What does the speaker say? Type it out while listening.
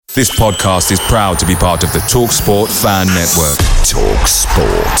This podcast is proud to be part of the TalkSport Fan Network.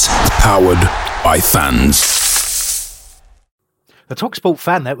 TalkSport. Powered by fans. The TalkSport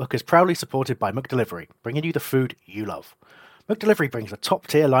Fan Network is proudly supported by McDelivery, bringing you the food you love. McDelivery brings a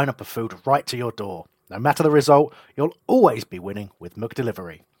top-tier lineup of food right to your door. No matter the result, you'll always be winning with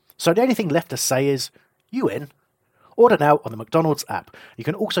McDelivery. So the only thing left to say is, you in? Order now on the McDonald's app. You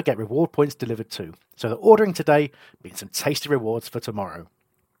can also get reward points delivered too. So the ordering today means some tasty rewards for tomorrow.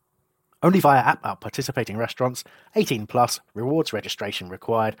 Only via app at participating restaurants. 18 plus. Rewards registration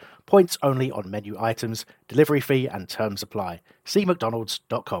required. Points only on menu items. Delivery fee and terms apply. See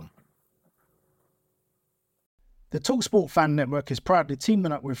mcdonalds.com. The TalkSport Fan Network is proudly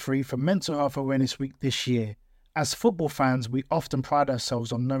teaming up with Free for Mental Health Awareness Week this year. As football fans, we often pride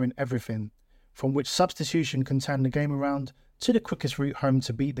ourselves on knowing everything, from which substitution can turn the game around to the quickest route home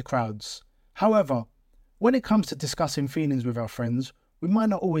to beat the crowds. However, when it comes to discussing feelings with our friends, we might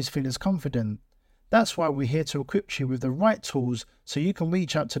not always feel as confident. That's why we're here to equip you with the right tools so you can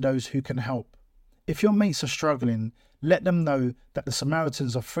reach out to those who can help. If your mates are struggling, let them know that the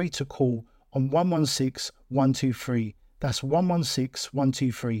Samaritans are free to call on 116 123. That's 116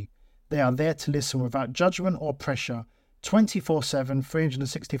 123. They are there to listen without judgment or pressure, 24/7,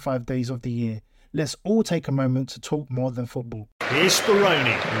 365 days of the year. Let's all take a moment to talk more than football. Here's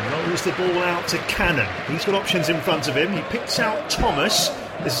Speroni, who rolls the ball out to Cannon. He's got options in front of him. He picks out Thomas.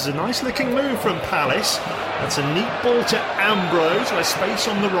 This is a nice looking move from Palace. That's a neat ball to Ambrose, with space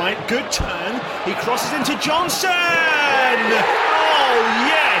on the right. Good turn. He crosses into Johnson! Oh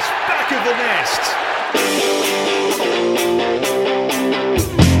yes, back of the nest.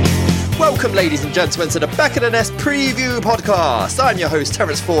 Welcome, ladies and gentlemen, to the Back of the Nest preview podcast. I'm your host,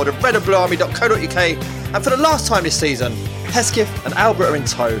 Terence Ford of redandbluearmy.co.uk, and for the last time this season, Hesketh and Albert are in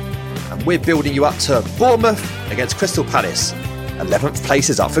tow, and we're building you up to Bournemouth against Crystal Palace. 11th place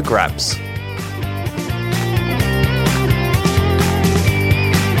is up for grabs.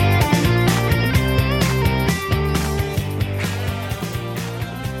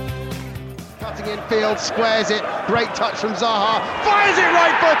 Field squares it, great touch from Zaha, fires it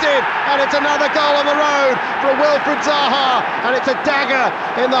right-footed, and it's another goal on the road from Wilfried Zaha, and it's a dagger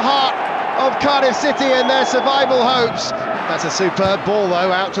in the heart of Cardiff City and their survival hopes. That's a superb ball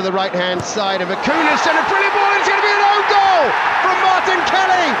though, out to the right-hand side of Akunis, and a brilliant ball, and it's going to be an own goal from Martin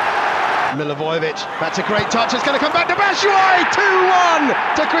Kelly. Milivojevic, that's a great touch, it's going to come back to Batshuayi, 2-1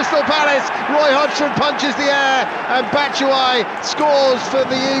 to Crystal Palace. Roy Hodgson punches the air and Batshuayi scores for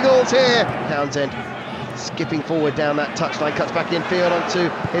the Eagles here. Townsend skipping forward down that touchline, cuts back infield onto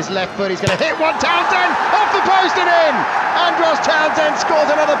his left foot, he's going to hit one, Townsend, off the post and in! Andros Townsend scores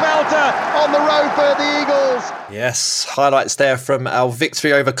another belter on the road for the Eagles. Yes, highlights there from our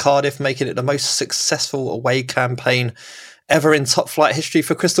victory over Cardiff, making it the most successful away campaign ever in top flight history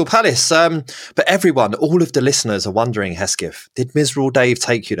for Crystal Palace. But everyone, all of the listeners are wondering, Hesketh, did Miserable Dave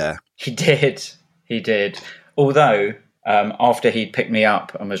take you there? He did. Although, after he'd picked me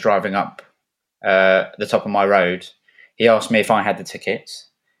up and was driving up the top of my road, he asked me if I had the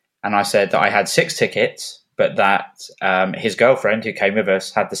tickets. And I said that I had 6 tickets, but that his girlfriend, who came with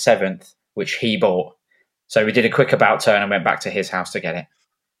us, had the 7th, which he bought. So we did a quick about turn and went back to his house to get it.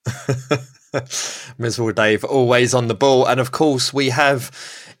 Miserable Dave, always on the ball. And of course, we have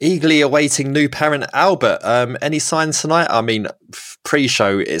eagerly awaiting new parent Albert. Any signs tonight? I mean,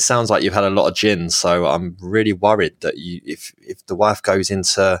 pre-show, it sounds like you've had a lot of gin, so I'm really worried that if the wife goes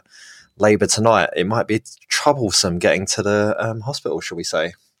into labour tonight, it might be troublesome getting to the hospital, shall we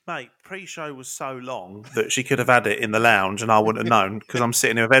say? Mate, pre-show was so long that she could have had it in the lounge and I wouldn't have known because I'm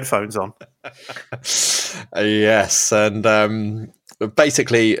sitting here with headphones on. Yes, and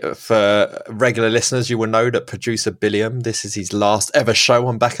basically, for regular listeners, you will know that producer Billiam, this is his last ever show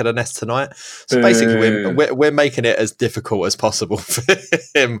on Back of the Nest tonight. So basically, we're making it as difficult as possible for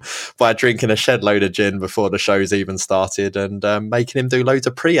him by drinking a shed load of gin before the show's even started and making him do loads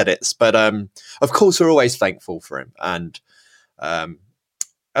of pre-edits. But of course, we're always thankful for him. And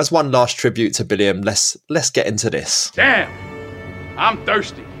as one last tribute to Billiam, let's get into this. Damn, I'm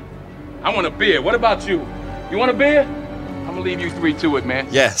thirsty. I want a beer. What about you? You want a beer? I'm gonna leave you 3 to it, man.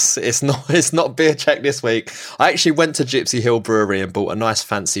 Yes, it's not beer check this week. I actually went to Gypsy Hill Brewery and bought a nice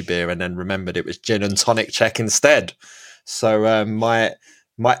fancy beer, and then remembered it was gin and tonic check instead. So my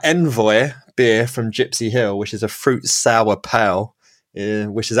Envoy beer from Gypsy Hill, which is a fruit sour pale,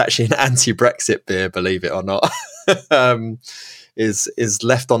 which is actually an anti-Brexit beer, believe it or not, is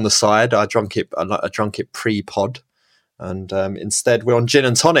left on the side. I drunk it pre-pod. And instead, we're on gin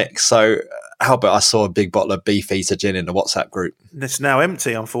and tonic. So, Albert, I saw a big bottle of Beefeater gin in the WhatsApp group. It's now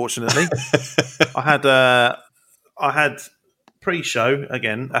empty, unfortunately. I had pre-show,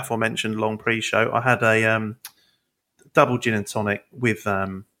 again, aforementioned long pre-show, I had a double gin and tonic with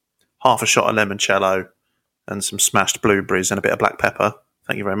half a shot of limoncello and some smashed blueberries and a bit of black pepper.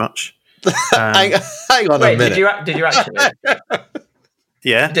 Thank you very much. Hang on a minute. Did you actually?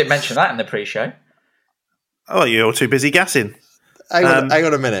 Yeah. You didn't mention that in the pre-show. Oh, you're too busy gassing. Hang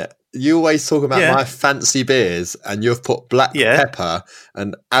on a minute. You always talk about my fancy beers, and you've put black pepper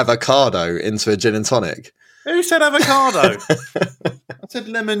and avocado into a gin and tonic. Who said avocado? I said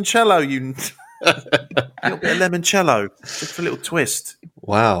limoncello. You a little bit of limoncello, just for a little twist.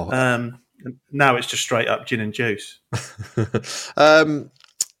 Wow. Now it's just straight up gin and juice.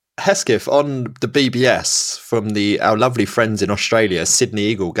 Hesketh, on the BBS from our lovely friends in Australia, Sydney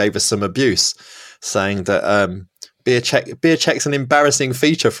Eagle gave us some abuse, saying that beer check's an embarrassing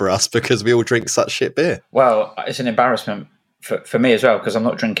feature for us because we all drink such shit beer. Well, it's an embarrassment for me as well because I'm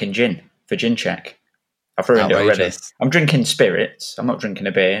not drinking gin for gin check. I've ruined it already. I'm drinking spirits. I'm not drinking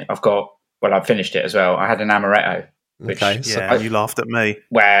a beer. I've finished it as well. I had an amaretto. You laughed at me.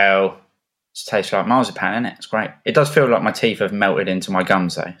 Well, it tastes like marzipan, innit? It's great. It does feel like my teeth have melted into my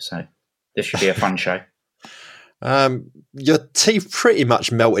gums, though. So this should be a fun show. Your teeth pretty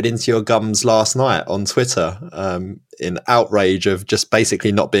much melted into your gums last night on Twitter in outrage of just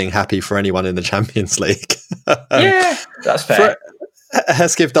basically not being happy for anyone in the Champions League. Yeah, that's fair.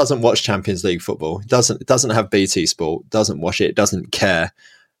 Hesketh doesn't watch Champions League football. Doesn't have BT Sport. Doesn't watch it. Doesn't care.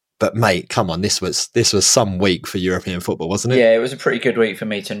 But mate, come on, this was some week for European football, wasn't it? Yeah, it was a pretty good week for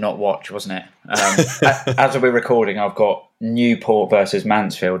me to not watch, wasn't it? As we're recording, I've got Newport versus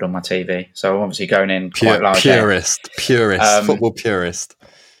Mansfield on my TV, so I'm obviously going in quite large. Purist, football purist.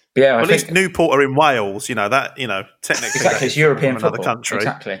 But yeah, at least Newport are in Wales. Technically, exactly, it's European football, football. Country.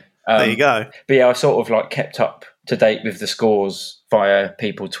 Exactly. There you go. But yeah, I sort of kept up to date with the scores via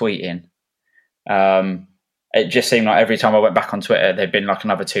people tweeting. It just seemed like every time I went back on Twitter, there'd been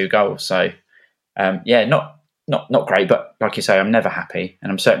another 2 goals. So, not great. But like you say, I'm never happy, and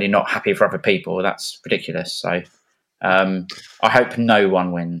I'm certainly not happy for other people. That's ridiculous. So, I hope no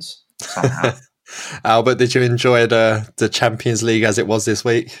one wins somehow. Albert, did you enjoy the Champions League as it was this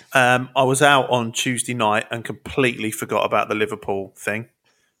week? I was out on Tuesday night and completely forgot about the Liverpool thing.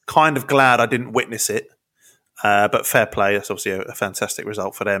 Kind of glad I didn't witness it, but fair play. That's obviously a fantastic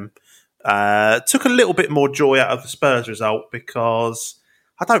result for them. Took a little bit more joy out of the Spurs result because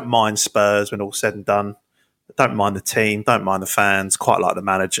I don't mind Spurs when all's said and done. I don't mind the team, don't mind the fans, quite like the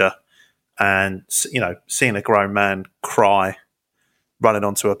manager. And, seeing a grown man cry running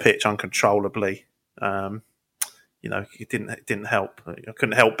onto a pitch uncontrollably, it didn't help. I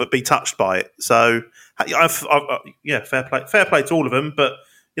couldn't help but be touched by it. So, fair play to all of them. But,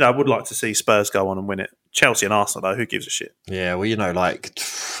 I would like to see Spurs go on and win it. Chelsea and Arsenal, though, who gives a shit? Yeah, well,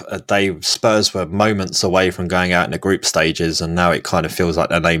 Spurs were moments away from going out in the group stages, and now it kind of feels like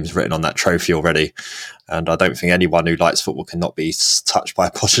their name's written on that trophy already. And I don't think anyone who likes football cannot be touched by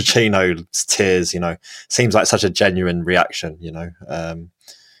Pochettino's tears. Seems like such a genuine reaction.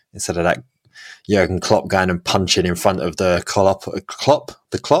 Instead of that Jurgen Klopp going and punching in front of the Klopp.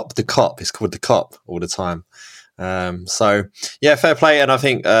 It's called the Kop all the time. So yeah, fair play, and I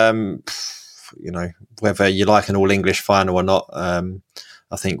think. Whether you like an all-English final or not,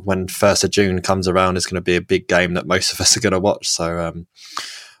 I think when 1st of June comes around, it's going to be a big game that most of us are going to watch. So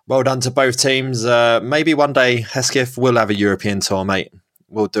well done to both teams. Maybe one day, Hesketh, we'll have a European tour, mate.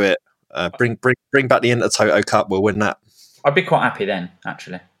 We'll do it. Bring back the Intertoto Cup. We'll win that. I'd be quite happy then,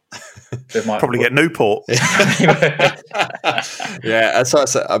 actually. Probably get Newport. Yeah, so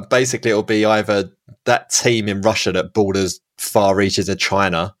basically it'll be either that team in Russia that borders far reaches of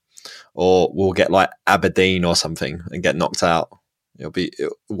China, or we'll get Aberdeen or something and get knocked out.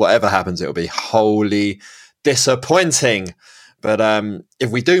 Whatever happens, it'll be wholly disappointing. But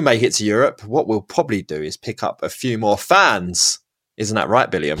if we do make it to Europe, what we'll probably do is pick up a few more fans. Isn't that right,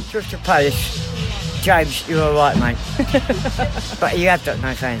 Billiam? Crystal Palace, James, you're all right, mate. But you have got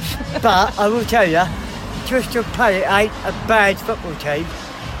no fans. But I will tell you, Crystal Palace ain't a bad football team.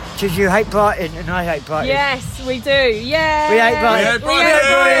 Because you hate Brighton and I hate Brighton. Yes, we do. Yeah. We hate Brighton. We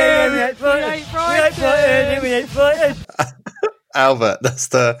hate Brighton. We hate Brighton. Albert, that's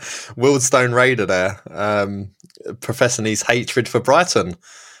the Wealdstone Raider there, professing his hatred for Brighton.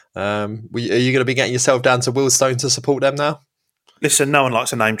 Are you going to be getting yourself down to Wealdstone to support them now? Listen, no one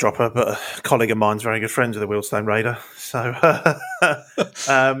likes a name dropper, but a colleague of mine's very good friends with the Wealdstone Raider. So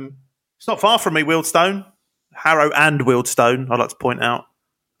it's not far from me, Wealdstone. Harrow and Wealdstone, I'd like to point out.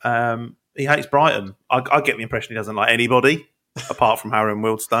 He hates Brighton. I get the impression he doesn't like anybody apart from Harrow and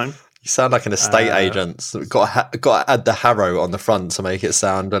Wealdstone. You sound like an estate agent. So got to add the Harrow on the front to make it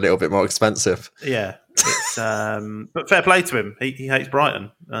sound a little bit more expensive. Yeah, It's, but fair play to him. He hates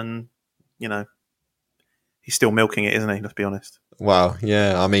Brighton, and he's still milking it, isn't he? Let's be honest. Well,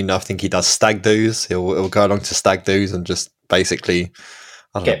 yeah. I mean, I think he does stag doos. He'll go along to stag doos and just basically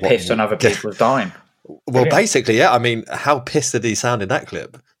get pissed on other people's dime. Well, basically, yeah. I mean, how pissed did he sound in that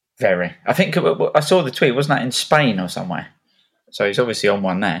clip? Very. I think I saw the tweet. Wasn't that in Spain or somewhere? So he's obviously on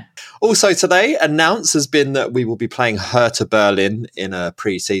one there. Also today, announced has been that we will be playing Hertha Berlin in a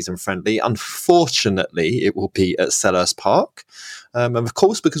pre-season friendly. Unfortunately, it will be at Selhurst Park. And of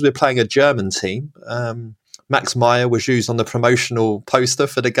course, because we're playing a German team, Max Meyer was used on the promotional poster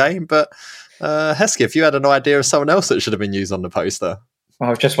for the game. But Heskey, if you had an idea of someone else that should have been used on the poster. Well, I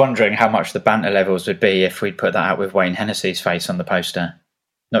was just wondering how much the banter levels would be if we'd put that out with Wayne Hennessy's face on the poster.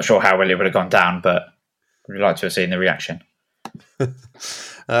 Not sure how well it would have gone down, but we'd like to have seen the reaction. So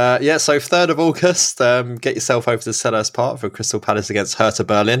 3rd of August, get yourself over to Selhurst Park for Crystal Palace against Hertha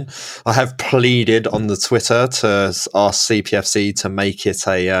Berlin. I have pleaded on the Twitter to ask CPFC to make it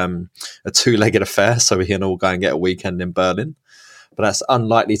a two-legged affair so we can all go and get a weekend in Berlin. But that's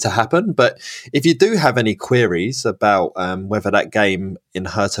unlikely to happen. But if you do have any queries about whether that game in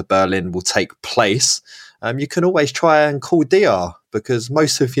Hertha Berlin will take place, you can always try and call DR, because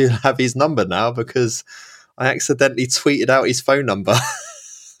most of you have his number now, because I accidentally tweeted out his phone number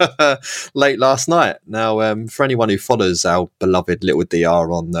late last night. Now, for anyone who follows our beloved little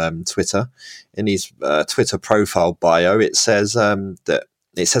DR on Twitter, in his Twitter profile bio, it says that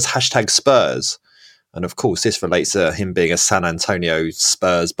it says #Spurs. And of course, this relates to him being a San Antonio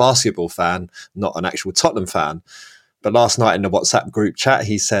Spurs basketball fan, not an actual Tottenham fan. But last night in the WhatsApp group chat,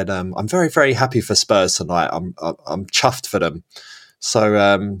 he said, I'm very, very happy for Spurs tonight. I'm chuffed for them.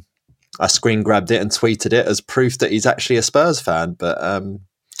 So I screen grabbed it and tweeted it as proof that he's actually a Spurs fan. But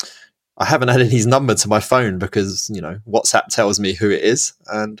I haven't added his number to my phone because, WhatsApp tells me who it is.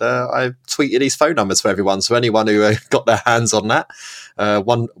 And I tweeted his phone numbers for everyone. So anyone who got their hands on that,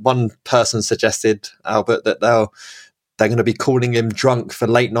 one person suggested, Albert, that they're going to be calling him drunk for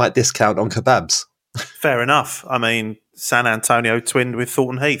late night discount on kebabs. Fair enough. I mean, San Antonio twinned with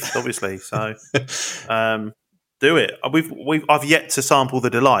Thornton Heath, obviously. So do it. I've yet to sample the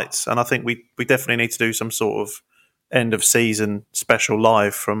delights, and I think we definitely need to do some sort of end of season special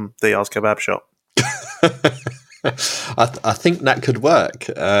live from DR's kebab shop. I think that could work.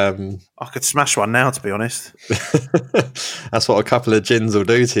 I could smash one now, to be honest. That's what a couple of gins will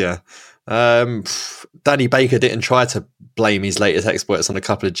do to you. Danny Baker didn't try to blame his latest exploits on a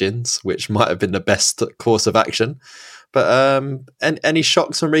couple of gins, which might have been the best course of action. But any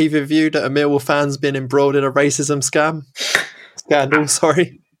shocks from either of you that a Millwall fan's been embroiled in a racism scandal?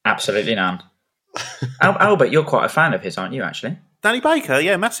 Sorry, absolutely none. Albert, you're quite a fan of his, aren't you? Actually, Danny Baker,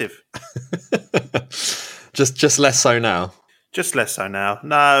 yeah, massive. just less so now. Just less so now.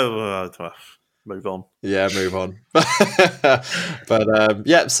 No, move on. Yeah, move on. But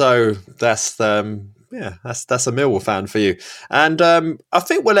so that's that's a Millwall fan for you. And I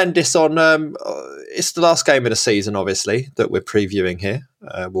think we'll end this on it's the last game of the season, obviously, that we're previewing here.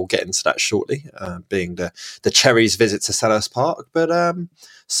 We'll get into that shortly, being the Cherries visit to Selhurst Park. But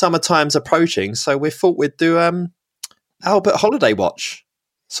summertime's approaching, so we thought we'd do Albert Holiday Watch.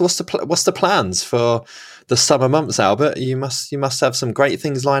 So what's the plans for the summer months, Albert? You must have some great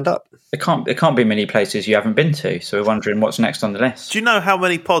things lined up. It can't be many places you haven't been to. So we're wondering what's next on the list. Do you know how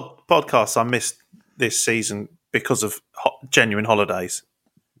many podcasts I missed this season because of genuine holidays?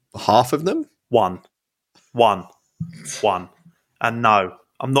 Half of them? One. And no,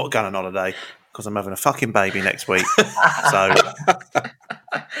 I'm not going on holiday because I'm having a fucking baby next week. So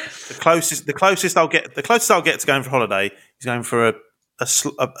the closest I'll get to going for holiday is going for a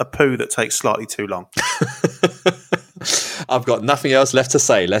poo that takes slightly too long. I've got nothing else left to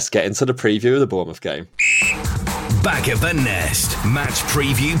say. Let's get into the preview of the Bournemouth game. Back of the Nest Match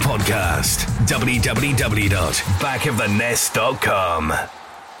Preview Podcast. www.backofthenest.com.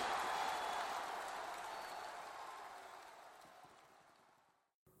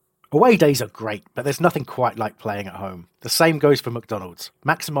 Away days are great, but there's nothing quite like playing at home. The same goes for McDonald's.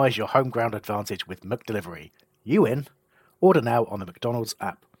 Maximise your home ground advantage with McDelivery. You in? Order now on the McDonald's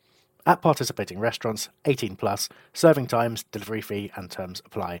app. At participating restaurants, 18 plus, serving times, delivery fee and terms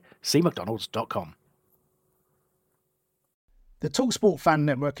apply. See mcdonalds.com. The TalkSport Fan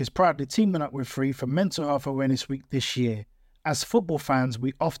Network is proudly teaming up with Free for Mental Health Awareness Week this year. As football fans,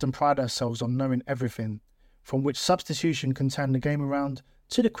 we often pride ourselves on knowing everything, from which substitution can turn the game around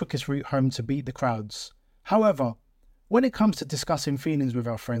to the quickest route home to beat the crowds. However, when it comes to discussing feelings with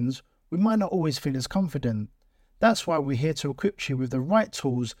our friends, we might not always feel as confident. That's why we're here to equip you with the right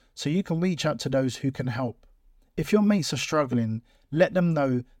tools so you can reach out to those who can help. If your mates are struggling, let them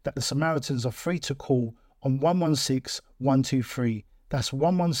know that the Samaritans are free to call on 116 123. That's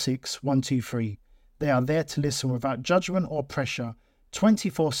 116 123. They are there to listen without judgment or pressure,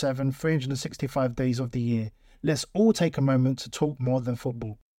 24/7, 365 days of the year. Let's all take a moment to talk more than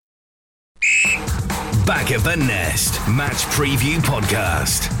football. Back of the Nest Match Preview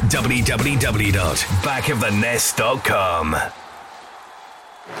Podcast. www.backofthenest.com.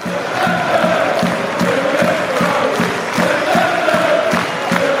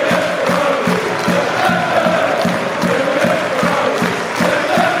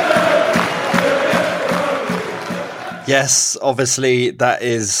 Yes, obviously that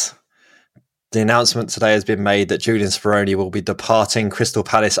is the announcement today has been made that Julian Speroni will be departing Crystal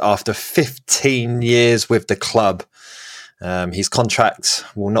Palace after 15 years with the club. His contract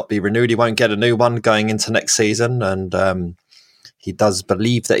will not be renewed. He won't get a new one going into next season. And he does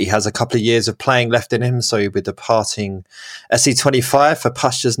believe that he has a couple of years of playing left in him. So he'll be departing SC25 for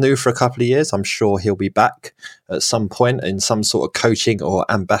Pastures New for a couple of years. I'm sure he'll be back at some point in some sort of coaching or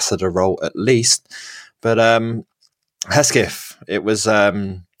ambassador role at least. But Hesketh, it was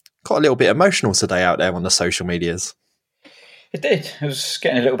got a little bit emotional today out there on the social medias. It did. It was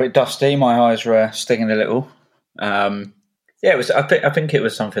getting a little bit dusty. My eyes were stinging a little. It was. I think it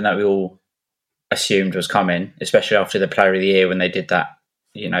was something that we all assumed was coming, especially after the Player of the Year when they did that,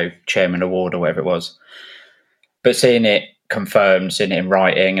 Chairman Award or whatever it was. But seeing it confirmed, seeing it in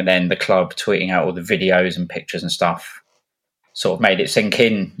writing, and then the club tweeting out all the videos and pictures and stuff, sort of made it sink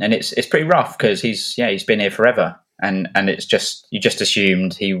in. And it's pretty rough because he's been here forever. And it's just, you just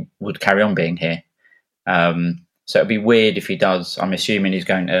assumed he would carry on being here. So it'd be weird if he does. I'm assuming he's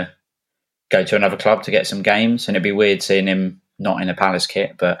going to go to another club to get some games, and it'd be weird seeing him not in a Palace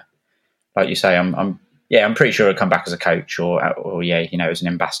kit. But like you say, I'm pretty sure he'll come back as a coach or as an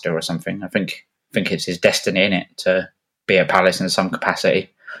ambassador or something. I think it's his destiny, innit, to be at Palace in some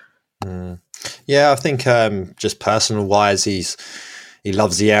capacity. Yeah, I think just personal wise, he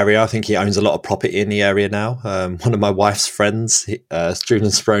loves the area. I think he owns a lot of property in the area now. One of my wife's friends, Julian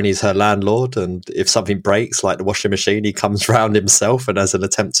Speroni, is her landlord. And if something breaks, like the washing machine, he comes round himself and has an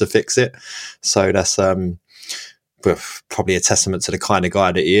attempt to fix it. So that's probably a testament to the kind of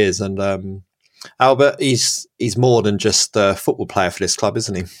guy that he is. And Albert, he's more than just a football player for this club,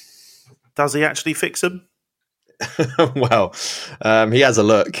 isn't he? Does he actually fix them? Well, he has a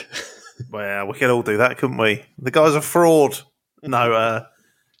look. Well, we could all do that, couldn't we? The guy's a fraud. No,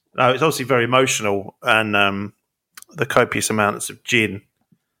 it's obviously very emotional, and the copious amounts of gin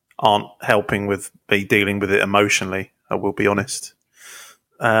aren't helping with me dealing with it emotionally. I will be honest.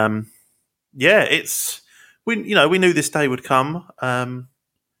 We knew this day would come.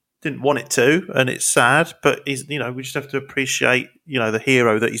 Didn't want it to, and it's sad, but we just have to appreciate the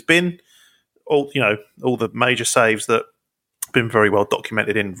hero that he's been. All the major saves that been very well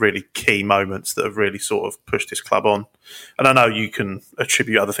documented in really key moments that have really sort of pushed this club on. And I know you can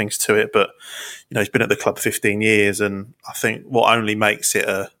attribute other things to it, but he's been at the club 15 years, and I think what only makes it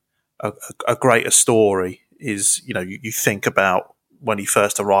a greater story is you think about when he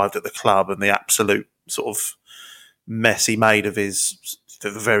first arrived at the club and the absolute sort of mess he made of the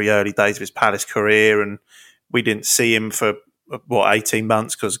very early days of his Palace career, and we didn't see him for 18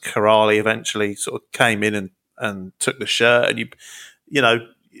 months because Corrali eventually sort of came in and took the shirt, and it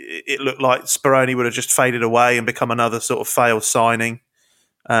looked like Speroni would have just faded away and become another sort of failed signing.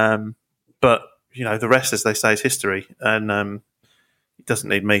 But the rest, as they say, is history, and it doesn't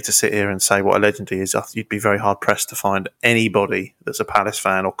need me to sit here and say what a legend he is. You'd be very hard pressed to find anybody that's a Palace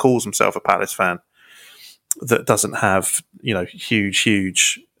fan or calls himself a Palace fan that doesn't have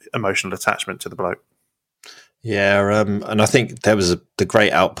huge emotional attachment to the bloke. Yeah, and I think there was the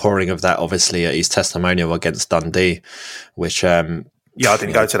great outpouring of that, obviously, at his testimonial against Dundee, which... I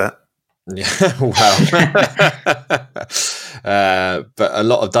didn't go to that. Yeah, but a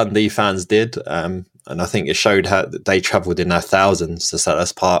lot of Dundee fans did, and I think it showed how they travelled in their thousands to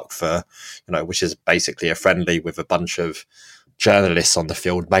Selhurst Park for, which is basically a friendly with a bunch of journalists on the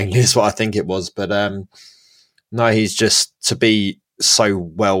field, mainly is what I think it was. But no, he's just to be so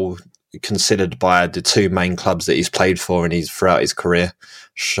well considered by the two main clubs that he's played for and throughout his career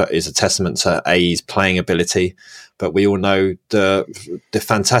is a testament to his playing ability, but we all know the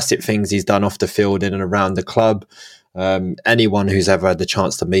fantastic things he's done off the field in and around the club. Anyone who's ever had the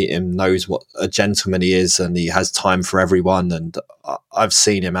chance to meet him knows what a gentleman he is, and he has time for everyone. And I've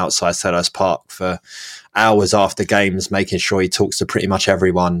seen him outside Selhurst Park for hours after games, making sure he talks to pretty much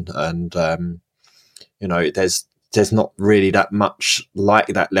everyone. And there's there's not really that much like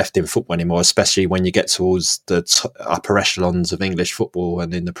that left in football anymore, especially when you get towards the upper echelons of English football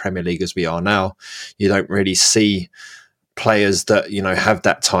and in the Premier League as we are now. You don't really see players that, have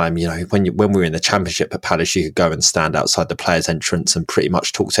that time. When we were in the Championship at Palace, you could go and stand outside the players' entrance and pretty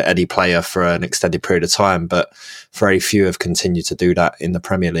much talk to any player for an extended period of time, but very few have continued to do that in the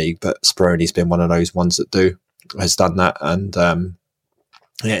Premier League. But Speroni's been one of those ones that has done that, and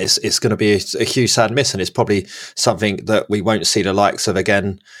it's going to be a huge sad miss, and it's probably something that we won't see the likes of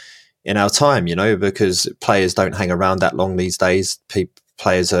again in our time, because players don't hang around that long these days.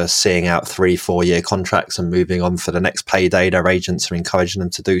 Players are seeing out 3-4 year contracts and moving on for the next payday. Their agents are encouraging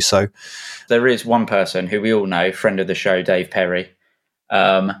them to do so. There is one person who we all know, friend of the show, Dave Perry.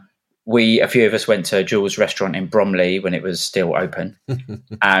 A few of us went to Jules' restaurant in Bromley when it was still open,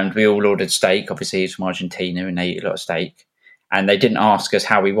 and we all ordered steak. Obviously, he's from Argentina and they eat a lot of steak. And they didn't ask us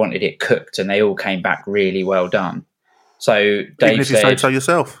how we wanted it cooked, and they all came back really well done. So Dave even if you say so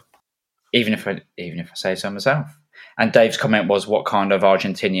yourself, even if I say so myself. And Dave's comment was, "What kind of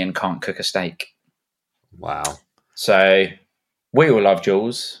Argentinian can't cook a steak?" Wow. So we all love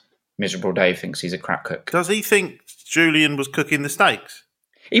Jules. Miserable Dave thinks he's a crap cook. Does he think Julian was cooking the steaks?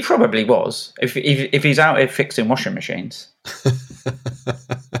 He probably was. If he's out here fixing washing machines.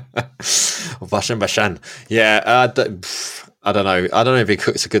 Washing machine. Yeah. I don't know. I don't know if he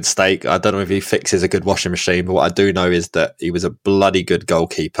cooks a good steak. I don't know if he fixes a good washing machine. But what I do know is that he was a bloody good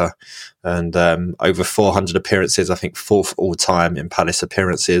goalkeeper, and over 400 appearances. I think 4th all time in Palace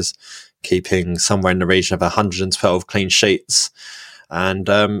appearances, keeping somewhere in the region of 112 clean sheets. And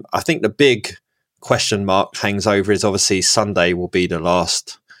I think the big question mark hangs over is obviously Sunday will be the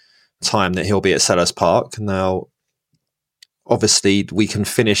last time that he'll be at Selhurst Park. Now, obviously, we can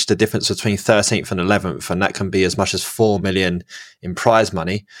finish the difference between 13th and 11th, and that can be as much as 4 million in prize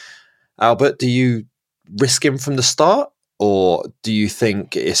money. Albert, do you risk him from the start, or do you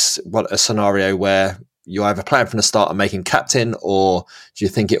think it's a scenario where you either play him from the start and make him captain, or do you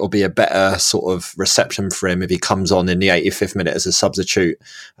think it will be a better sort of reception for him if he comes on in the 85th minute as a substitute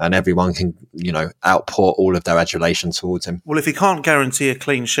and everyone can, outpour all of their adulation towards him? Well, if he can't guarantee a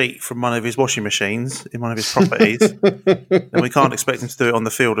clean sheet from one of his washing machines in one of his properties, then we can't expect him to do it on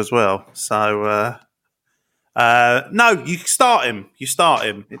the field as well. So, no, you start him.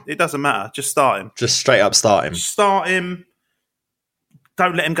 It doesn't matter. Just start him. Just straight up start him. Start him.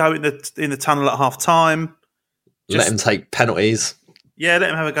 Don't let him go in the tunnel at half time. Let him take penalties. Yeah,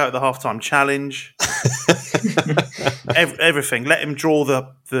 let him have a go at the half time challenge. Everything. Let him draw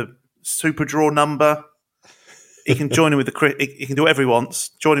the super draw number. He can join in with he can do whatever he wants.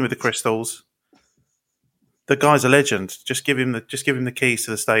 Join in with the crystals. The guy's a legend. Just give him the keys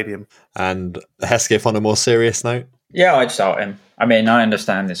to the stadium. And Hesketh, on a more serious note. Yeah, I'd start him. I mean, I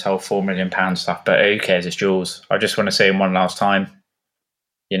understand this whole £4 million stuff, but who cares? It's Jules. I just want to see him one last time.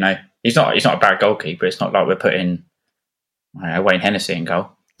 He's not a bad goalkeeper. It's not like we're putting Wayne Hennessy in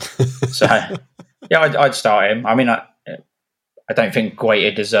goal. So, yeah, I'd start him. I mean, I don't think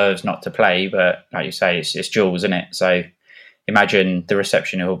Guaita deserves not to play, but like you say, it's Jules, isn't it? So imagine the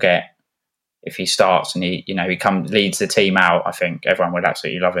reception he'll get if he starts and he leads the team out. I think everyone would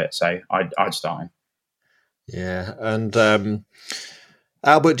absolutely love it. So I'd start him. Yeah, and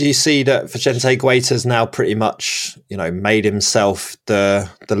Albert, do you see that Vicente Guaita's now pretty much, made himself the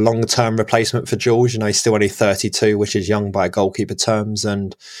long-term replacement for Jules? He's still only 32, which is young by goalkeeper terms,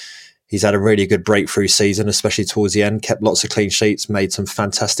 and he's had a really good breakthrough season, especially towards the end. Kept lots of clean sheets, made some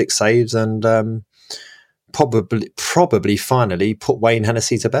fantastic saves, and probably finally put Wayne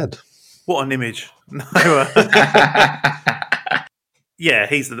Hennessy to bed. What an image! No, yeah,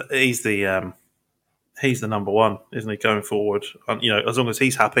 he's the number one, isn't he, going forward? As long as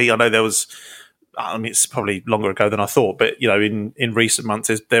he's happy. I know there was, it's probably longer ago than I thought, but, in recent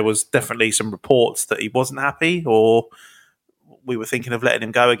months, there was definitely some reports that he wasn't happy, or we were thinking of letting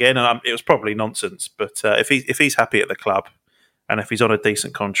him go again. And it was probably nonsense. But if he's happy at the club, and if he's on a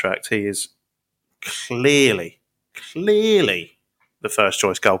decent contract, he is clearly the first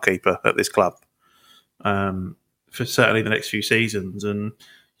choice goalkeeper at this club for certainly the next few seasons. And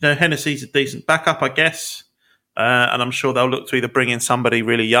Hennessy's a decent backup, I guess. And I'm sure they'll look to either bring in somebody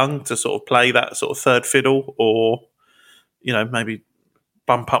really young to sort of play that sort of third fiddle, or, maybe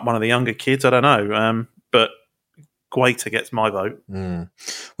bump up one of the younger kids. I don't know. But Guaita gets my vote.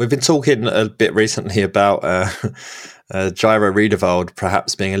 We've been talking a bit recently about Jairo Riedewald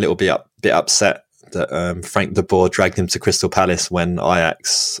perhaps being a little bit upset that Frank de Boer dragged him to Crystal Palace when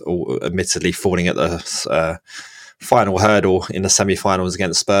Ajax, admittedly falling at the final hurdle in the semi-finals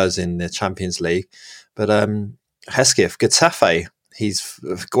against Spurs in the Champions League. But Hesketh, Getafe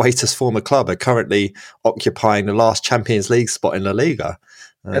Guaita's former club are currently occupying the last Champions League spot in La Liga.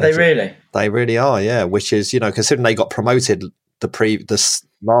 Are they really? They really are, yeah. Which is, considering they got promoted, this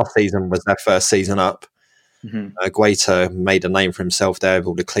last season was their first season up. Mm-hmm. Guaita made a name for himself there with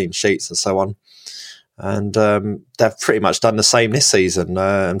all the clean sheets and so on. And they've pretty much done the same this season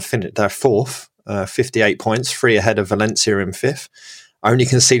and they're fourth, 58 points, 3 ahead of Valencia in fifth. Only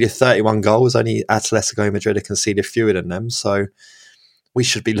conceded 31 goals. Only Atletico Madrid have conceded fewer than them. So we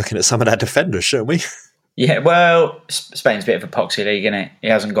should be looking at some of their defenders, shouldn't we? Yeah, well, Spain's a bit of a poxy league, isn't it?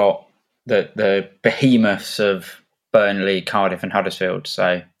 It hasn't got the behemoths of Burnley, Cardiff and Huddersfield.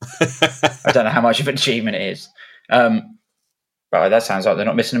 So I don't know how much of an achievement it is. But that sounds like they're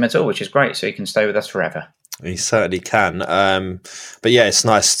not missing him at all, which is great. So he can stay with us forever. He certainly can. But yeah, it's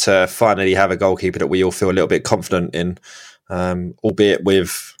nice to finally have a goalkeeper that we all feel a little bit confident in, albeit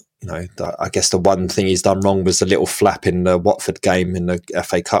with, I guess the one thing he's done wrong was the little flap in the Watford game in the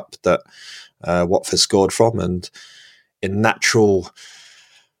FA Cup that Watford scored from. And in natural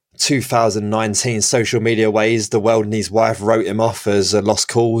 2019 social media ways, the world and his wife wrote him off as a lost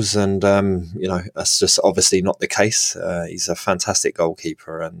cause, and that's just obviously not the case. He's a fantastic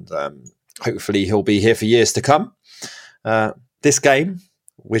goalkeeper, and hopefully he'll be here for years to come. This game,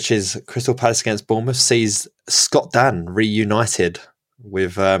 which is Crystal Palace against Bournemouth, sees Scott Dann reunited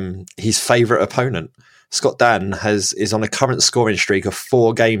with his favourite opponent. Scott Dann is on a current scoring streak of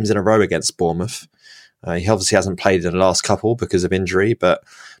 4 games in a row against Bournemouth. He obviously hasn't played in the last couple because of injury, but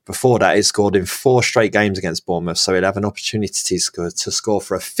before that, he scored in 4 straight games against Bournemouth, so he'll have an opportunity to score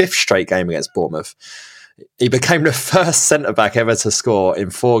for a 5th straight game against Bournemouth. He became the first centre-back ever to score in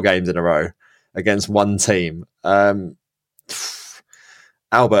 4 games in a row against one team. Albert,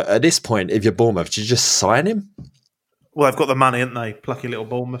 at this point, if you're Bournemouth, do you just sign him? Well, they've got the money, haven't they? Plucky little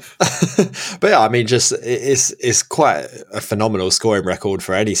Bournemouth. But yeah, I mean, it's quite a phenomenal scoring record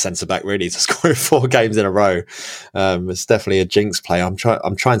for any centre-back, really, to score in 4 games in a row. It's definitely a jinx play. I'm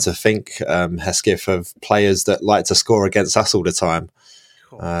trying to think, Hesketh, of players that like to score against us all the time.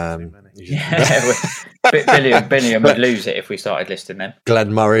 Billiam would lose it if we started listing them.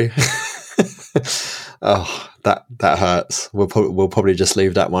 Glenn Murray. Oh, that hurts. We'll probably just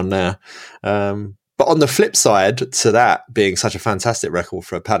leave that one there. But on the flip side to that being such a fantastic record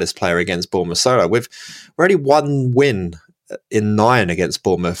for a Palace player against Bournemouth solo, we're only 1 win in 9 against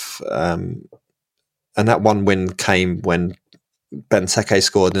Bournemouth. And that 1 win came when Benteke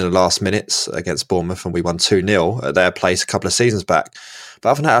scored in the last minutes against Bournemouth and we won 2-0 at their place a couple of seasons back. But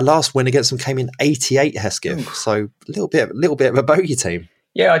other than that, our last win against them came in 88, Hesketh. So a little bit of a bogey team.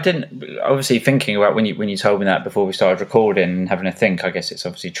 Yeah, I didn't. Obviously, thinking about when you told me that before we started recording and having a think, I guess it's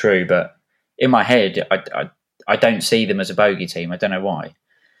obviously true. But in my head, I don't see them as a bogey team. I don't know why.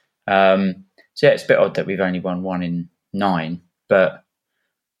 So yeah, it's a bit odd that we've only won 1 in 9. But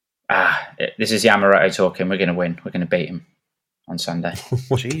this is Yamamoto talking. We're going to win. We're going to beat him on Sunday.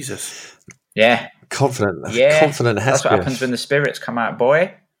 Jesus. Yeah. Confident. Yeah. Confident. That's what happens when the spirits come out,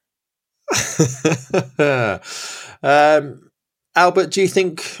 boy. Albert, do you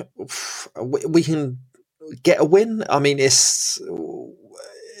think we can get a win? I mean, there's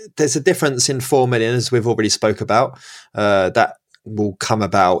a difference in 4 million, as we've already spoke about. That will come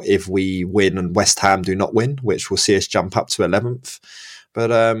about if we win and West Ham do not win, which will see us jump up to 11th. But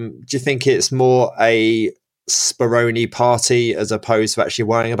do you think it's more a Speroni party as opposed to actually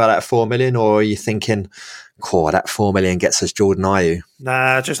worrying about that 4 million, or are you thinking, that 4 million gets us Jordan Ayew?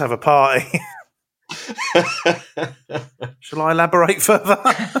 Nah, just have a party. Shall I elaborate further?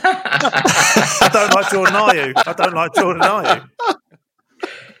 I don't like Jordan Ayew.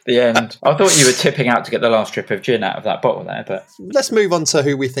 The end. I thought you were tipping out to get the last strip of gin out of that bottle there, but let's move on to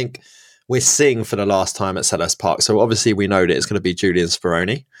who we think we're seeing for the last time at Selhurst Park. So obviously we know that it's going to be Julian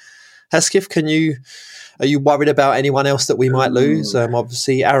Speroni. Hesketh, are you worried about anyone else that we might lose?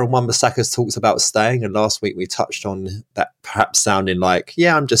 Obviously, Aaron Wan-Bissaka's talked about staying, and last week we touched on that perhaps sounding like,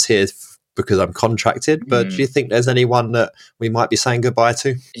 I'm just here because I'm contracted. But do you think there's anyone that we might be saying goodbye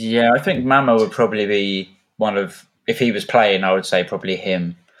to? Yeah, I think Mamo would probably be one of, if he was playing, I would say probably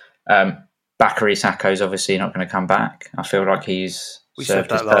him. Bakary Sakho's obviously not going to come back. I feel like he's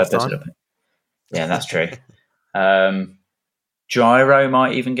served his purpose a little bit. Yeah, that's true. Gyro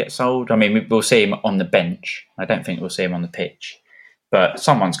might even get sold. I mean, we'll see him on the bench. I don't think we'll see him on the pitch. But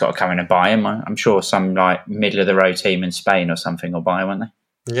someone's got to come in and buy him. I'm sure some middle-of-the-road team in Spain or something will buy him, won't they?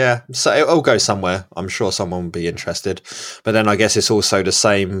 Yeah, so it'll go somewhere. I'm sure someone will be interested. But then I guess it's also the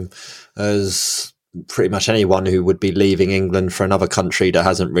same as pretty much anyone who would be leaving England for another country that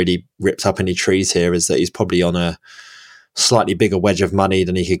hasn't really ripped up any trees here, is that he's probably on a slightly bigger wedge of money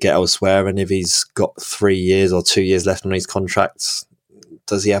than he could get elsewhere. And if he's got 3 years or 2 years left on his contracts,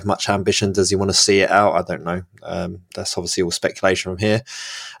 does he have much ambition? Does he want to see it out? I don't know. That's obviously all speculation from here.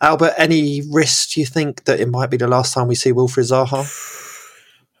 Albert, any risk, do you think, that it might be the last time we see Wilfried Zaha?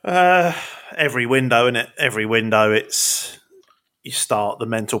 Every window, innit? Every window, it's you start the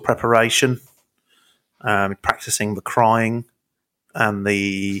mental preparation, practicing the crying and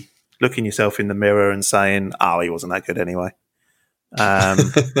the looking yourself in the mirror and saying, "Oh, he wasn't that good anyway." Not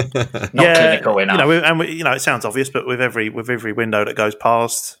clinical enough. It sounds obvious, but with every window that goes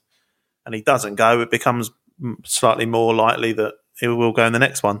past and he doesn't go, it becomes slightly more likely that he will go in the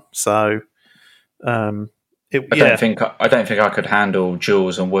next one. So, I don't think I could handle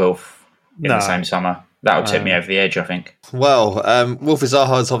Jules and Wilf in the same summer. That would tip me over the edge, I think. Well, Wilfried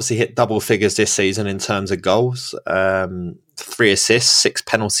Zaha has obviously hit double figures this season in terms of goals. 3 assists, 6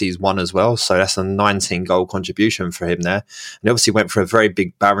 penalties, 1 as well. So that's a 19 goal contribution for him there. And he obviously went for a very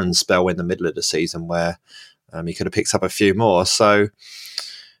big barren spell in the middle of the season where he could have picked up a few more. So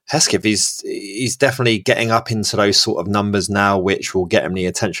Hesketh, he's definitely getting up into those sort of numbers now, which will get him the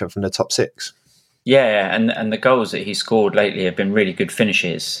attention from the top 6. Yeah, and the goals that he scored lately have been really good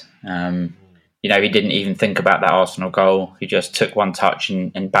finishes. He didn't even think about that Arsenal goal. He just took one touch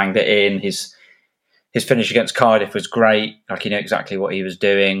and banged it in. His finish against Cardiff was great. Like, he knew exactly what he was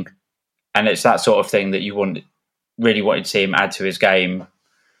doing. And it's that sort of thing that you really wanted to see him add to his game,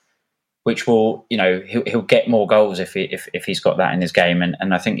 which will, he'll get more goals if he's got that in his game.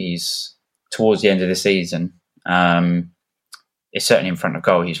 And I think he's towards the end of the season. It's certainly in front of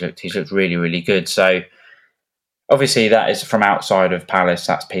goal. He's looked really, really good. So obviously that is from outside of Palace.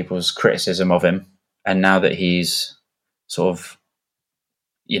 That's people's criticism of him. And now that he's sort of,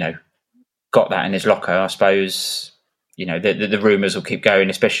 got that in his locker, I suppose, the rumours will keep going,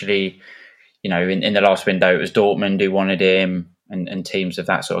 especially, in the last window, it was Dortmund who wanted him and teams of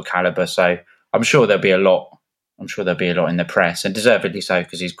that sort of calibre. So I'm sure there'll be a lot. I'm sure there'll be a lot in the press, and deservedly so,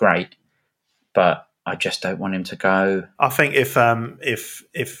 because he's great. But I just don't want him to go. I think if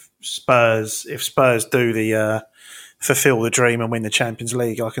Spurs do the fulfill the dream and win the Champions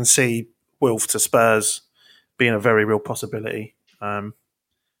League, I can see Wilf to Spurs being a very real possibility.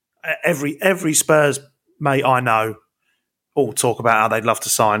 Every Spurs mate I know all talk about how they'd love to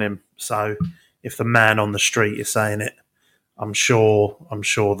sign him. So if the man on the street is saying it, I'm sure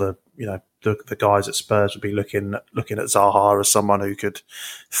the guys at Spurs would be looking at Zaha as someone who could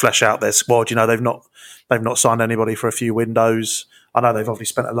flesh out their squad. They've not signed anybody for a few windows. I know they've obviously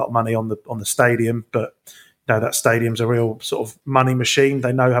spent a lot of money on the stadium, but that stadium's a real sort of money machine.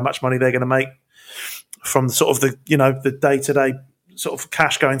 They know how much money they're going to make from sort of the day-to-day sort of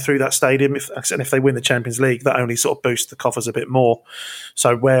cash going through that stadium. If they win the Champions League, that only sort of boosts the coffers a bit more.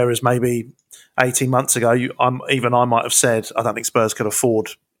 So whereas maybe 18 months ago, I might have said I don't think Spurs could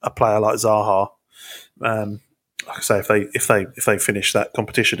afford a player like Zaha. Like I say, if they finish that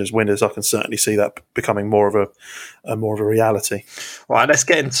competition as winners, I can certainly see that becoming more of a reality. Right, let's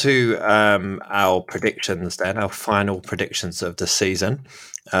get into our predictions then, our final predictions of the season.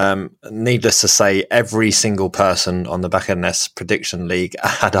 Needless to say, every single person on the Back of the Nest prediction league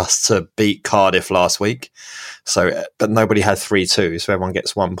had us to beat Cardiff last week. But nobody had 3-2, so everyone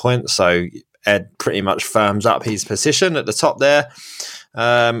gets 1 point. So Ed pretty much firms up his position at the top there.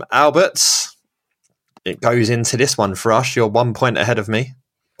 Albert, it goes into this one for us. You're 1 point ahead of me.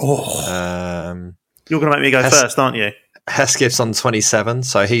 You're going to make me go first, aren't you? Hesketh's on 27,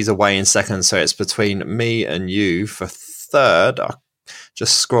 so he's away in second. So it's between me and you for third.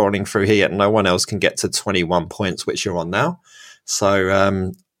 Just scrolling through here, no one else can get to 21 points, which you're on now.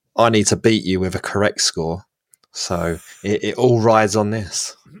 So I need to beat you with a correct score. So it all rides on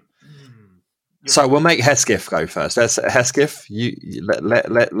this. So we'll make Hesketh go first. Let's Hesketh. You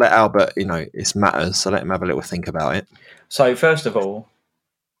let Albert. It matters. So let him have a little think about it. So first of all,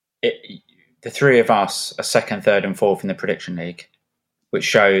 the three of us are second, third, and fourth in the prediction league, which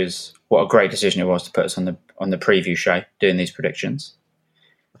shows what a great decision it was to put us on the preview show doing these predictions.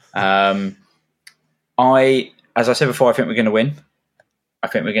 As I said before, I think we're going to win. I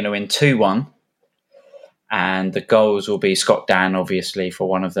think we're going to win 2-1, and the goals will be Scott Dan, obviously, for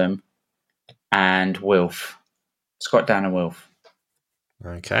one of them, and Wilf. Scott Dan and Wilf.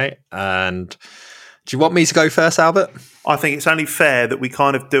 Okay, and do you want me to go first, Albert? I think it's only fair that we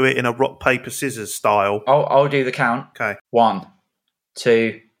kind of do it in a rock, paper, scissors style. I'll do the count. Okay. 1,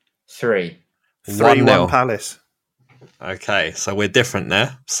 2, 3. 3-1 Palace. Okay, so we're different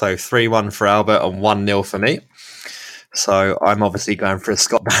there. So 3-1 for Albert and 1-0 for me. So I'm obviously going for a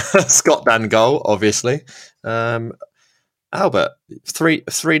Scott Dan goal, obviously. Albert,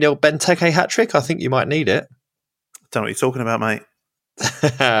 3-0 Benteke hat-trick. I think you might need it. Don't know what you're talking about, mate.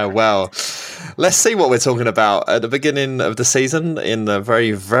 Well, let's see what we're talking about at the beginning of the season in the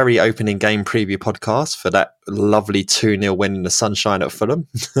very, very opening game preview podcast for that lovely 2-0 win in the sunshine at Fulham.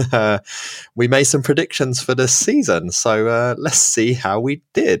 We made some predictions for this season, so let's see how we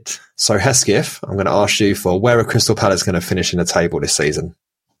did. So, Hesketh, I'm going to ask you for where are Crystal Palace going to finish in the table this season?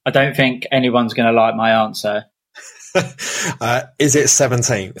 I don't think anyone's going to like my answer. Is it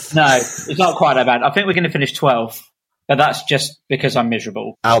 17th? No, it's not quite that bad. I think we're going to finish 12th. But that's just because I'm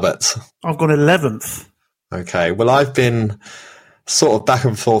miserable. Albert? I've gone 11th. Okay, well, I've been sort of back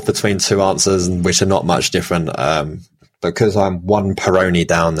and forth between two answers, which are not much different. Because I'm one Peroni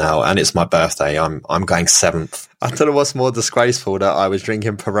down now, and it's my birthday, I'm going 7th. I don't know what's more disgraceful, that I was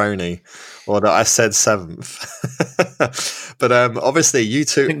drinking Peroni or that I said 7th. But obviously, you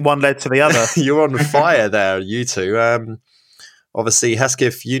two... I think one led to the other. You're on fire there, you two. Obviously,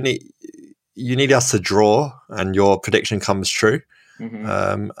 Hesketh, you need us to draw and your prediction comes true.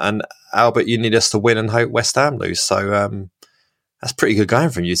 Mm-hmm. And Albert, you need us to win and hope West Ham lose. So that's pretty good going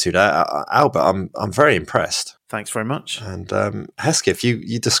from you two there. Albert, I'm very impressed. Thanks very much. And Hesketh,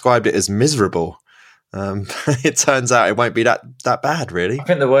 you described it as miserable. It turns out it won't be that bad, really. I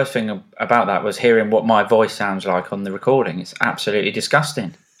think the worst thing about that was hearing what my voice sounds like on the recording. It's absolutely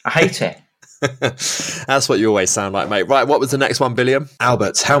disgusting. I hate it. That's what you always sound like, mate. Right, what was the next one, Billiam?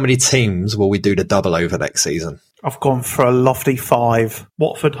 Albert, how many teams will we do the double over next season? I've gone for a lofty 5.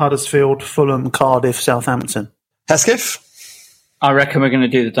 Watford, Huddersfield, Fulham, Cardiff, Southampton. Hesketh? I reckon we're going to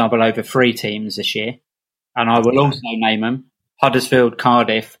do the double over 3 teams this year. And I will also name them Huddersfield,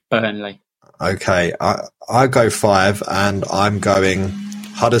 Cardiff, Burnley. Okay, I go 5 and I'm going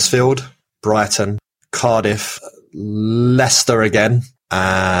Huddersfield, Brighton, Cardiff, Leicester again,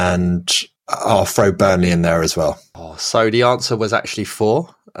 and... I'll throw Burnley in there as well. So the answer was actually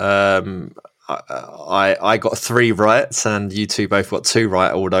 4. I got 3 right, and you two both got 2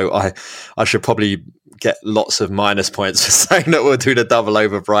 right. Although I should probably get lots of minus points for saying that we'll do the double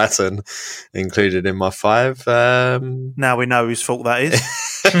over Brighton, included in my 5. Now we know whose fault that is.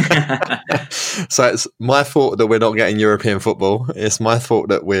 So it's my fault that we're not getting European football. It's my fault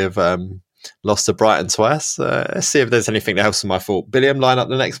that we've lost to Brighton twice. Let's see if there's anything else in my fault. Billiam, line up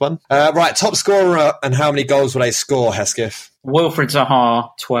the next one. Right, top scorer and how many goals will they score, Hesketh? Wilfred Zaha,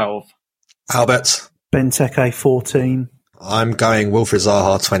 12. Albert? Benteke, 14. I'm going Wilfred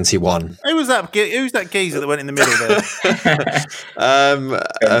Zaha, 21. Who's that geezer that went in the middle there?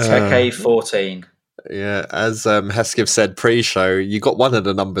 Benteke, 14. Yeah, as Hesketh said pre-show, you got one of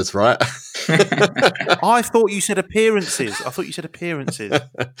the numbers right. I thought you said appearances.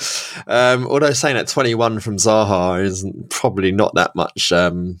 Although saying that 21 from Zaha is probably not that much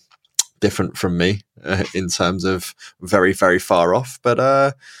different from me in terms of very, very far off.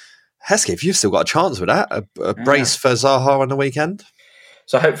 But Hesketh, you've still got a chance with that. A brace for Zaha on the weekend.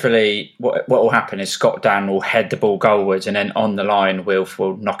 So hopefully what will happen is Scott Dan will head the ball goalwards, and then on the line Wilf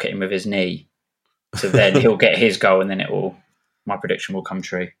will knock it in with his knee. So then he'll get his goal, and then my prediction will come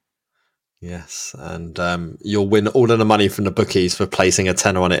true. Yes, and you'll win all of the money from the bookies for placing a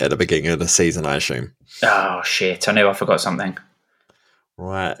tenner on it at the beginning of the season, I assume. Oh, shit. I knew I forgot something.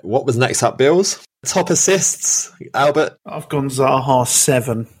 Right. What was next up, Bills? Top assists, Albert? I've gone Zaha,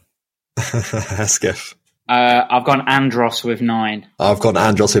 7. Hesketh? I've gone Andros with 9. I've gone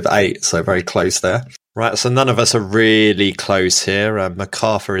Andros with 8, so very close there. Right, so none of us are really close here.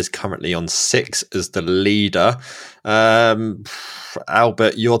 MacArthur is currently on 6 as the leader.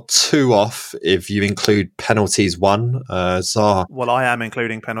 Albert, you're 2 off if you include penalties 1. Zaha. Well, I am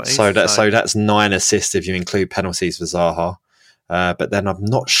including penalties. So that's 9 assists if you include penalties for Zaha. But then I'm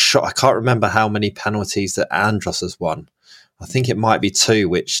not sure. I can't remember how many penalties that Andros has won. I think it might be 2,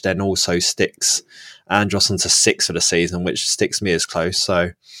 which then also sticks Andros onto 6 for the season, which sticks me as close.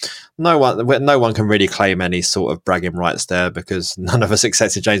 So no one can really claim any sort of bragging rights there because none of us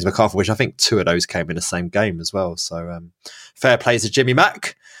accepted James MacArthur, which I think 2 of those came in the same game as well. So fair play to Jimmy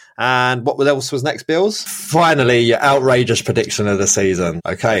Mack. And what else was next, Bills? Finally, your outrageous prediction of the season.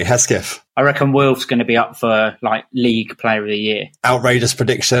 Okay, Hesketh. I reckon Wolf's going to be up for League Player of the Year. Outrageous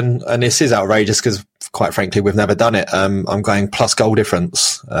prediction, and this is outrageous because, quite frankly, we've never done it. I'm going plus goal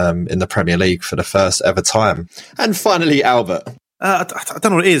difference in the Premier League for the first ever time. And finally, Albert. I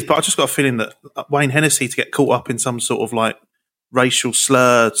don't know what it is, but I just got a feeling that Wayne Hennessy to get caught up in some sort of racial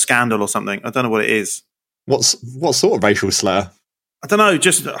slur scandal or something. I don't know what it is. What sort of racial slur? I don't know.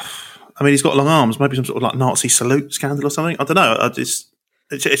 He's got long arms. Maybe some sort of Nazi salute scandal or something. I don't know. It's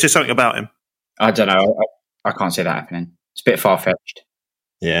just something about him. I don't know. I can't see that happening. It's a bit far-fetched.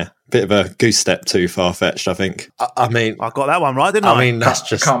 Yeah, bit of a goose step too far-fetched, I think. I mean... I got that one right, didn't I? I mean, that's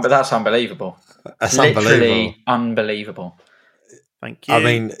just... But that's unbelievable. That's literally unbelievable. Thank you. I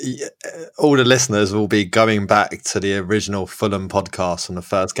mean, all the listeners will be going back to the original Fulham podcast on the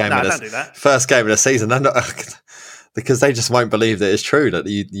first game of the season. They're not, because they just won't believe that it's true that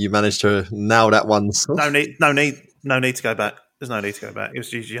you managed to nail that one. No need to go back. There's no need to go back. It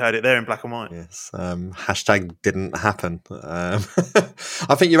was you heard it there in black and white. Yes. Hashtag didn't happen. I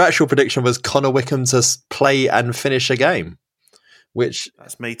think your actual prediction was Connor Wickham to play and finish a game,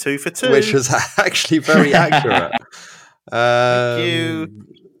 that's me 2 for 2, which was actually very accurate. Thank you.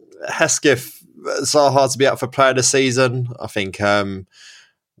 Hesketh, Zaha to be out for player of the season. I think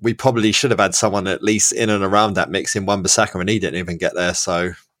we probably should have had someone at least in and around that mix in Wan-Bissaka, and he didn't even get there.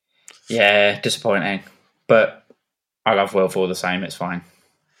 So yeah, disappointing. But I love Wilf all the same. It's fine.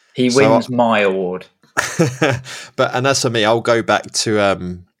 He wins my award. And as for me, I'll go back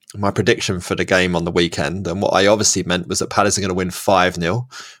to my prediction for the game on the weekend. And what I obviously meant was that Palace are going to win 5-0,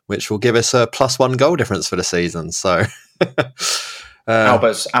 which will give us a +1 goal difference for the season. So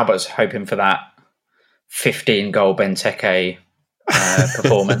Albert's hoping for that 15-goal Benteke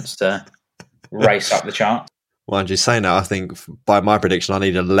performance to race up the chart. Mind you say now, I think by my prediction, I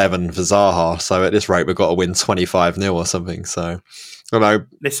need 11 for Zaha. So at this rate, we've got to win 25-0 or something. So, although,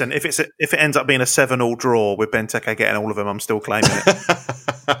 listen, if it ends up being a 7-7 draw with Benteke getting all of them, I'm still claiming it.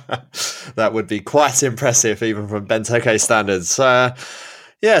 That would be quite impressive, even from Benteke standards. So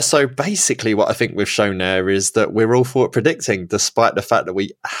basically what I think we've shown there is that we're all for predicting, despite the fact that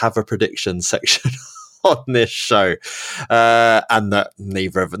we have a prediction section on this show, and that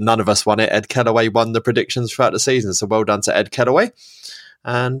none of us won it. Ed Kellaway won the predictions throughout the season, so well done to Ed Kellaway.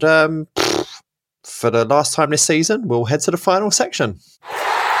 And for the last time this season, we'll head to the final section.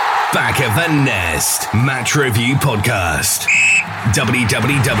 Back of the Nest Match Review Podcast.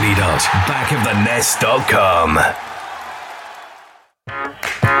 www.backofthenest.com.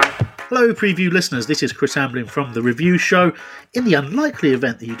 Hello, preview listeners. This is Chris Hamblin from The Review Show. In the unlikely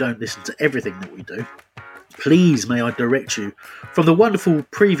event that you don't listen to everything that we do, please may I direct you from the wonderful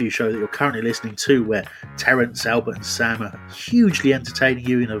preview show that you're currently listening to, where Terence, Albert and Sam are hugely entertaining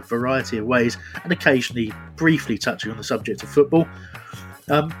you in a variety of ways and occasionally briefly touching on the subject of football.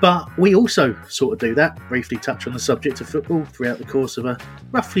 But we also sort of do that, briefly touch on the subject of football throughout the course of a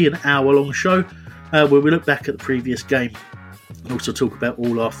roughly an hour-long show, where we look back at the previous game and also talk about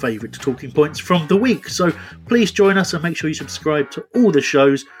all our favourite talking points from the week. So please join us and make sure you subscribe to all the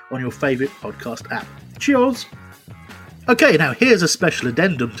shows on your favourite podcast app. Cheers! Okay, now here's a special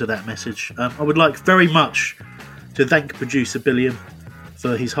addendum to that message. I would like very much to thank producer Billiam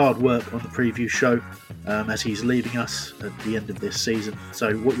for his hard work on the preview show as he's leaving us at the end of this season.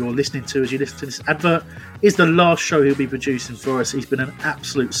 So what you're listening to as you listen to this advert is the last show he'll be producing for us. He's been an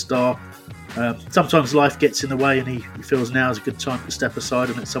absolute star. Sometimes life gets in the way and he feels now is a good time to step aside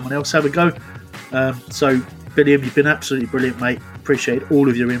and let someone else have a go. So Billiam, you've been absolutely brilliant, mate. Appreciate all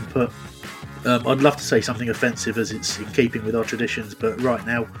of your input. I'd love to say something offensive as it's in keeping with our traditions, but right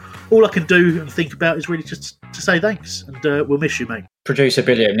now all I can do and think about is really just to say thanks, and we'll miss you, mate. Producer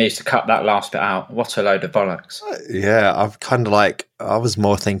Billiam needs to cut that last bit out. What a load of bollocks. Yeah, I'm kind of I was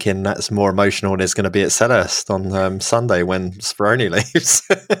more thinking that's more emotional than it's going to be at Selhurst on Sunday when Speroni leaves.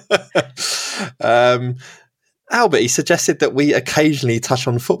 Albert, he suggested that we occasionally touch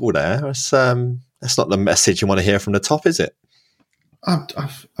on football there. That's not the message you want to hear from the top, is it? I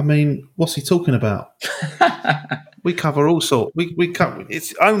mean, what's he talking about? We cover all sorts. We cover.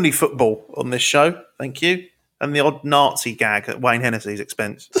 It's only football on this show. Thank you. And the odd Nazi gag at Wayne Hennessy's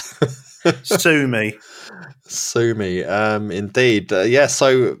expense. Sue me. Sue me. Indeed. Yeah,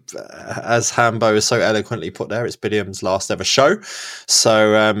 so as Hambo has so eloquently put there, it's Billiam's last ever show.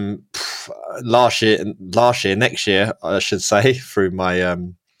 So next year, I should say, through my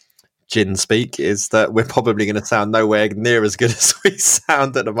gin speak, is that we're probably going to sound nowhere near as good as we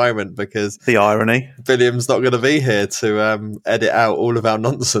sound at the moment, because the irony, Billiam's not going to be here to edit out all of our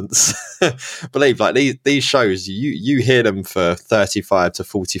nonsense. Believe, like these shows, you hear them for 35 to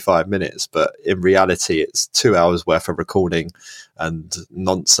 45 minutes, but in reality it's 2 hours worth of recording and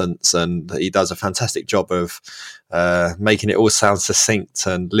nonsense, and he does a fantastic job of making it all sound succinct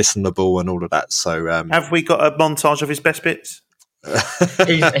and listenable and all of that. So have we got a montage of his best bits?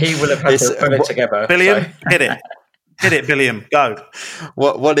 he will have had to put it together. Billiam, hit it, Billiam, go.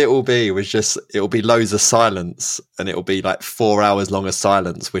 What it will be it'll be loads of silence, and it'll be like 4 hours long of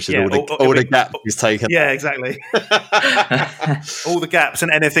silence, which is all the gaps he's taken. Yeah, exactly. All the gaps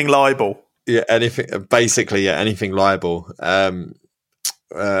and anything liable. Yeah, anything liable.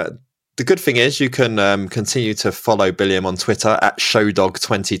 The good thing is you can continue to follow Billiam on Twitter at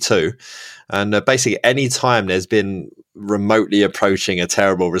Showdog22. And basically, any time there's been remotely approaching a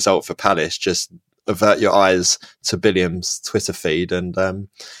terrible result for Palace, just avert your eyes to Billiam's Twitter feed, and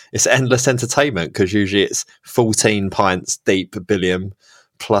it's endless entertainment, because usually it's 14 pints deep Billiam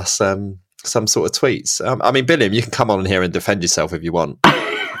plus some sort of tweets. I mean, Billiam, you can come on here and defend yourself if you want.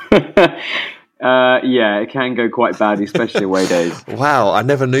 Yeah, it can go quite bad, especially away days. Wow, I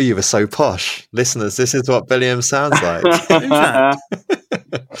never knew you were so posh. Listeners, this is what Billiam sounds like.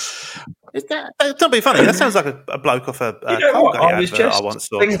 Don't be funny. That sounds like a bloke off a Colgate I was just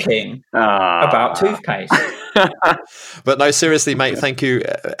thinking about toothpaste. But no, seriously, mate, thank you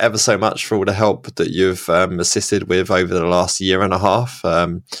ever so much for all the help that you've assisted with over the last year and a half.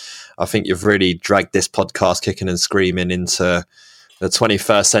 I think you've really dragged this podcast kicking and screaming into the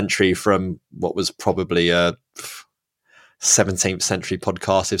 21st century from what was probably a 17th century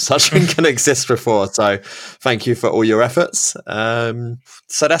podcast, if such thing can exist before. So thank you for all your efforts.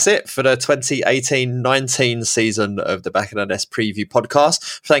 So that's it for the 2018-19 season of the Back of the Nest preview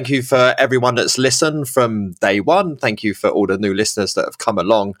podcast. Thank you for everyone that's listened from day one. Thank you for all the new listeners that have come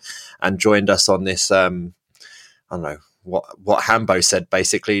along and joined us on this, I don't know what Hambo said,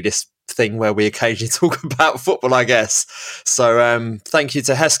 basically, this thing where we occasionally talk about football, I guess. So thank you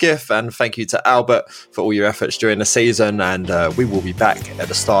to Hesketh and thank you to Albert for all your efforts during the season, and we will be back at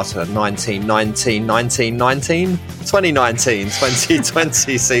the start of the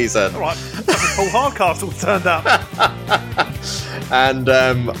 2019-2020 season. All right, Paul Hardcastle turned up. And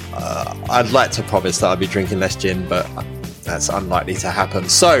I'd like to promise that I'll be drinking less gin, but that's unlikely to happen.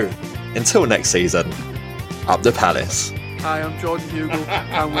 So until next season, up the Palace. Hi, I'm Jordan Hugo.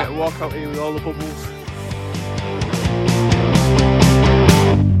 I'm going to walk out here with all the bubbles.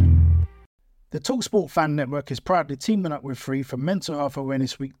 The TalkSport Fan Network is proudly teaming up with Free for Mental Health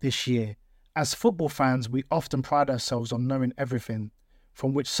Awareness Week this year. As football fans, we often pride ourselves on knowing everything,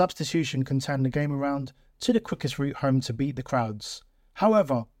 from which substitution can turn the game around to the quickest route home to beat the crowds.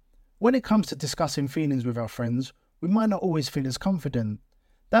 However, when it comes to discussing feelings with our friends, we might not always feel as confident.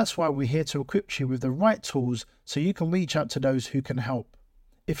 That's why we're here to equip you with the right tools so you can reach out to those who can help.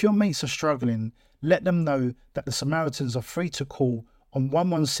 If your mates are struggling, let them know that the Samaritans are free to call on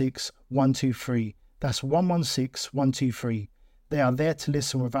 116 123. That's 116 123. They are there to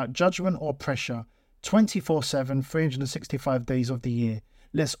listen without judgment or pressure, 24/7, 365 days of the year.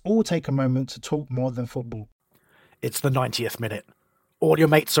 Let's all take a moment to talk more than football. It's the 90th minute. All your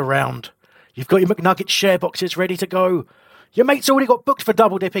mates are round. You've got your McNugget share boxes ready to go. Your mate's already got booked for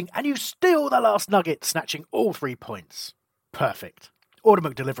double dipping, and you steal the last nugget, snatching all 3 points. Perfect. Order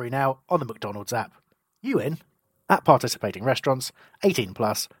McDelivery now on the McDonald's app. You in? At participating restaurants, 18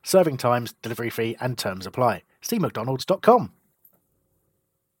 plus, serving times, delivery fee, and terms apply. See mcdonalds.com.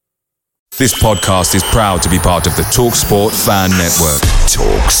 This podcast is proud to be part of the TalkSport Fan Network.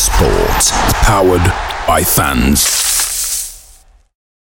 TalkSport. Powered by fans.